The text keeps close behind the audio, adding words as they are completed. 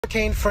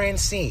Hurricane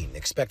Francine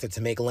expected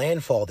to make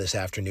landfall this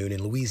afternoon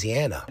in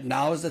Louisiana.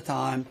 Now is the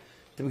time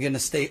that we're going to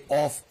stay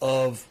off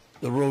of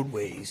the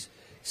roadways,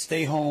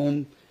 stay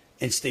home,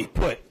 and stay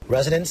put.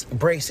 Residents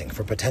bracing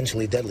for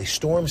potentially deadly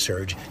storm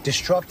surge,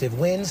 destructive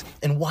winds,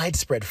 and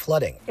widespread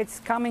flooding. It's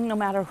coming no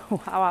matter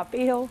how I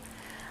feel.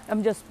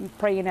 I'm just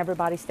praying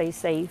everybody stays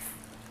safe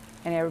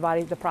and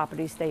the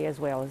properties stay as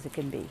well as it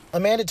can be. A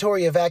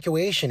mandatory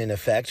evacuation in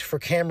effect for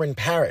Cameron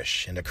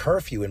Parish and a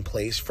curfew in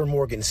place for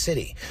Morgan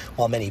City.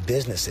 While many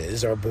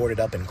businesses are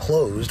boarded up and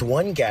closed,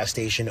 one gas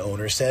station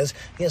owner says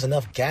he has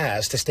enough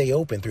gas to stay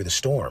open through the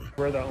storm.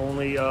 We're the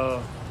only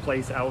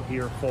place out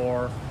here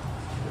for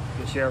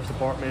the sheriff's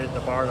department,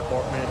 the fire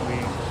department. We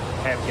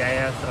have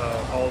gas.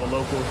 All the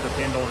locals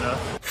depend on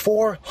us.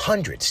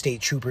 400 state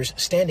troopers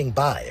standing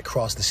by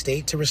across the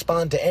state to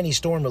respond to any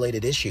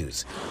storm-related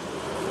issues.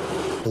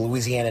 The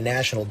Louisiana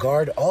National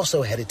Guard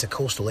also headed to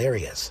coastal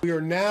areas. We are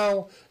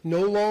now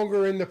no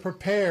longer in the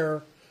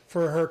prepare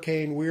for a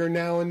hurricane. We are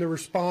now in the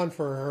respond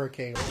for a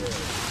hurricane.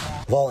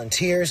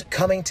 Volunteers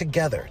coming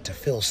together to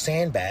fill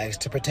sandbags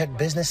to protect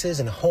businesses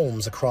and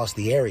homes across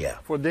the area.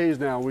 For days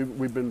now,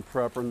 we've been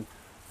prepping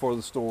for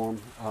the storm,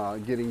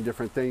 getting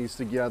different things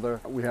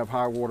together. We have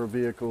high water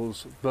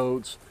vehicles,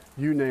 boats,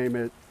 you name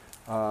it.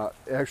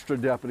 Extra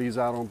deputies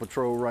out on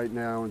patrol right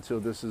now until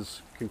this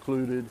is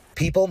concluded.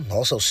 People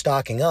also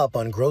stocking up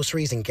on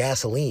groceries and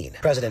gasoline.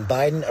 President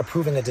Biden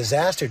approving a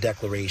disaster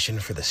declaration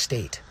for the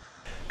state.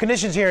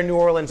 Conditions here in New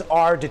Orleans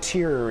are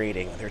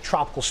deteriorating. There are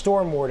tropical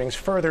storm warnings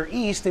further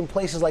east in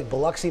places like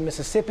Biloxi,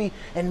 Mississippi,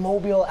 and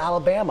Mobile,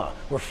 Alabama,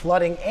 where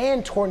flooding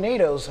and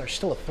tornadoes are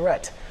still a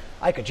threat.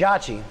 Ika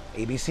Jachi,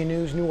 ABC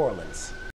News, New Orleans.